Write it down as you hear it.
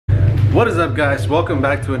What is up, guys? Welcome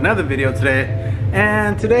back to another video today.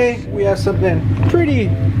 And today we have something pretty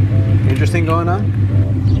interesting going on.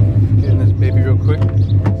 Getting this baby real quick.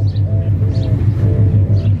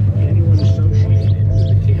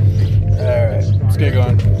 Alright, let's get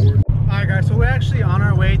going. Alright guys, so we're actually on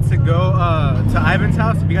our way to go to Ivan's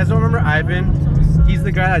house. If you guys don't remember Ivan, he's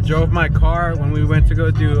the guy that drove my car when we went to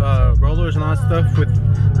go do rollers and all that stuff with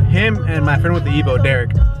him and my friend with the Evo,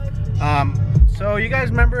 Derek. So you guys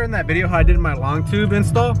remember in that video how I did my long tube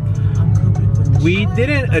install? We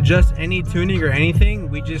didn't adjust any tuning or anything.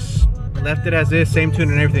 We just left it as is, same tune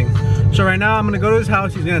and everything. So right now I'm gonna go to his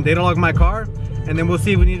house. He's gonna data log my car, and then we'll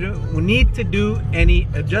see if we need to do any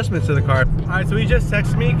adjustments to the car. All right, so he just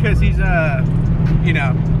texted me because he's you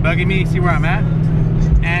know, bugging me, see where I'm at.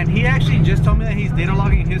 And he actually just told me that he's data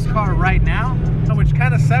logging his car right now, which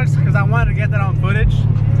kind of sucks because I wanted to get that on footage.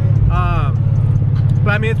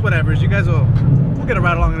 But I mean, it's whatever. You guys we'll get a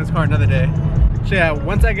ride along in this car another day. So yeah,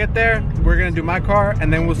 once I get there, we're gonna do my car,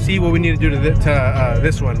 and then we'll see what we need to do to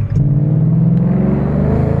this one.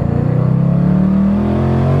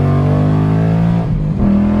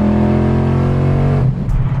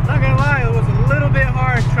 Not gonna lie, it was a little bit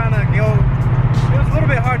hard trying to go. It was a little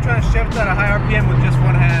bit hard trying to shift at a high RPM with just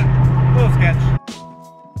one hand. A little sketch.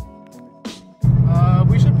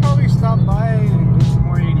 We should probably stop by and get some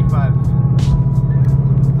more 85.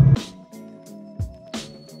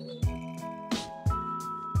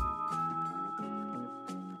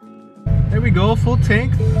 There we go, full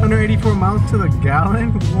tank, 184 miles to the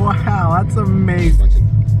gallon. Wow, that's amazing.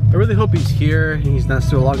 I really hope he's here and he's not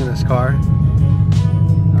still logging this car.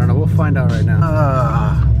 I don't know, we'll find out right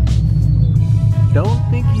now. Don't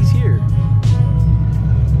think he's here.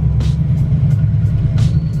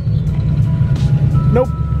 Nope.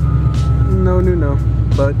 No.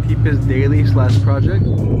 But keep his daily / project.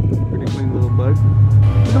 Pretty clean little bug.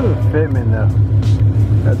 Look at the fitment though.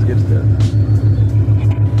 That's good stuff.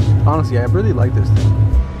 Honestly, I really like this thing.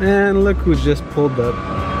 And look who just pulled up.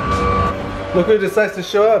 Look who decides to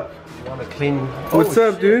show up. You want to clean? What's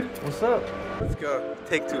up, dude? What's up? Let's go.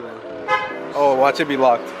 Take two now. Oh, watch it be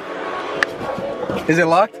locked. Is it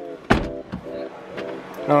locked?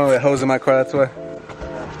 Oh, it hose in my car, that's why.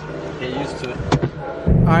 Get used to it.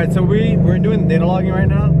 Alright, so we're doing data logging right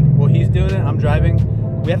now. Well, he's doing it, I'm driving.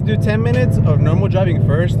 We have to do 10 minutes of normal driving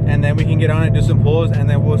first, and then we can get on it, do some pulls, and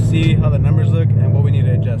then we'll see how the numbers look and what we need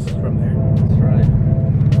to adjust from there. That's right.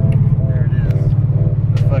 There it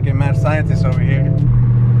is. The fucking mad scientist over here.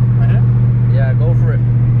 Right here? Yeah, go for it.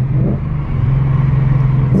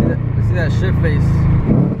 See that shit face.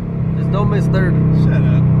 Just don't miss third. Shut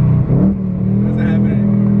up. What's happening?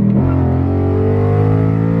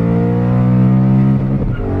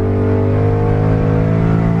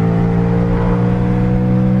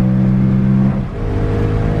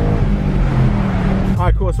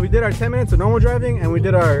 Alright, cool. So we did our 10 minutes of normal driving and we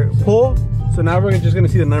did our pull. So now we're just gonna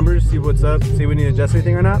see the numbers, see what's up, see if we need to adjust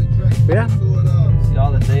anything or not. But yeah. See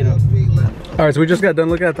all the data. Alright, so we just got done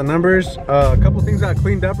looking at the numbers. A couple things got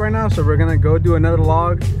cleaned up right now, so we're gonna go do another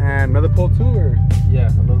log and another pull too, or? Yeah,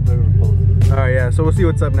 a little bit of a pull. Alright, yeah, so we'll see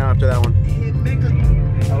what's up now after that one.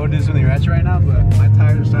 I would do something ratchet right now, but my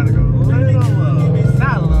tires are starting to go a little low.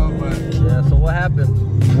 Not low, but... Yeah, so what happened?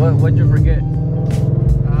 What'd you forget?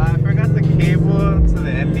 I forgot the cable to the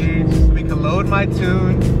MPH so we can load my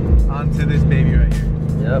tune onto this baby right here.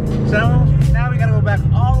 Yep. So now we gotta go back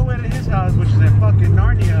all the way to his house, which is in fucking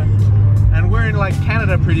Narnia, and we're in like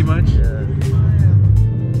Canada pretty much. Yeah.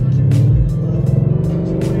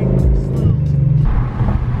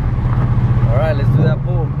 All right, let's do that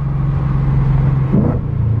pull.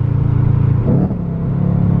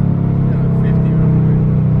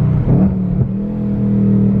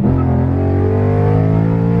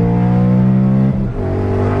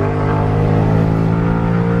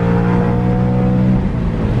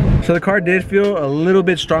 So the car did feel a little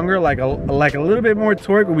bit stronger, like a little bit more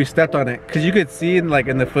torque when we stepped on it, because you could see in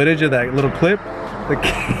the footage of that little clip,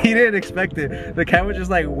 he didn't expect it. The camera just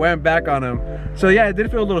like went back on him. So yeah, it did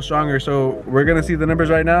feel a little stronger. So we're gonna see the numbers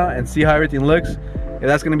right now and see how everything looks. If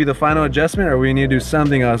that's gonna be the final adjustment or we need to do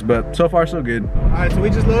something else, but so far so good. All right, so we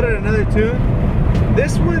just loaded another tune.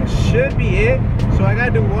 This one should be it. So I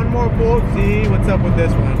gotta do one more pull to see what's up with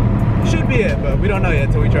this one. Should be it, but we don't know yet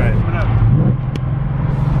until we try it. What up?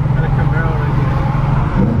 Got a Camaro right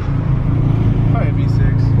there. Probably a V6.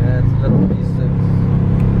 Yeah, it's a little V6.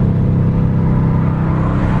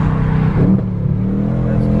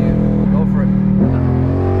 That's cute. Go for it.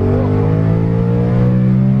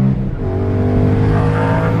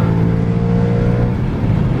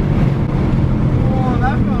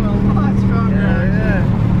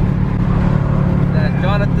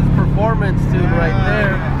 performance tune right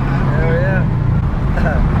there. Hell yeah.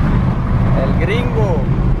 El Gringo.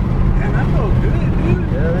 Man, that felt good, dude.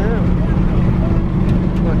 Yeah, yeah.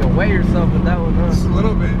 You fucking weigh yourself with that one, huh? Just a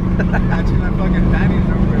little bit. Matching that fucking panties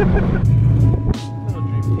over. Little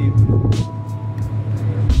dream team.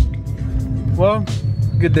 Well,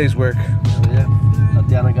 good day's work. Yeah.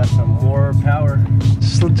 Tatiana got some more power.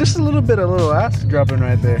 Just a little bit of little ass dropping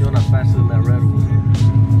right there. Still not faster than that red one.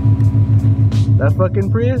 That fucking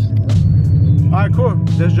Prius? Alright, cool.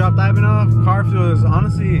 Just dropped Ivan off. Car feels,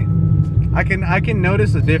 honestly, I can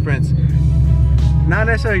notice the difference. Not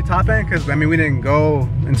necessarily top end, because I mean we didn't go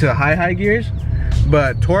into high gears,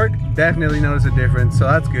 but torque definitely noticed a difference, so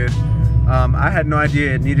that's good. I had no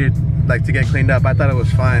idea it needed like to get cleaned up. I thought it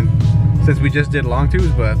was fine since we just did long tubes,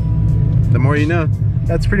 but the more you know.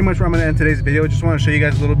 That's pretty much where I'm gonna end today's video. Just want to show you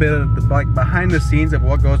guys a little bit of the behind the scenes of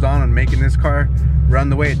what goes on making this car run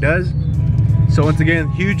the way it does. So once again,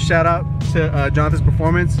 huge shout out to Jonathan's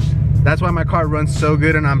Performance. That's why my car runs so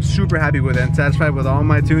good, and I'm super happy with it and satisfied with all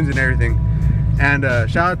my tunes and everything. And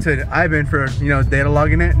shout out to Ivan for, you know, data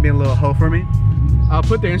logging it, being a little hoe for me. I'll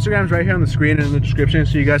put their Instagrams right here on the screen and in the description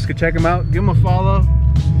so you guys can check them out. Give them a follow.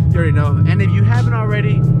 You already know. And if you haven't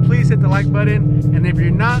already, please hit the like button. And if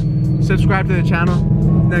you're not, subscribe to the channel.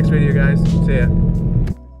 Next video, guys. See ya.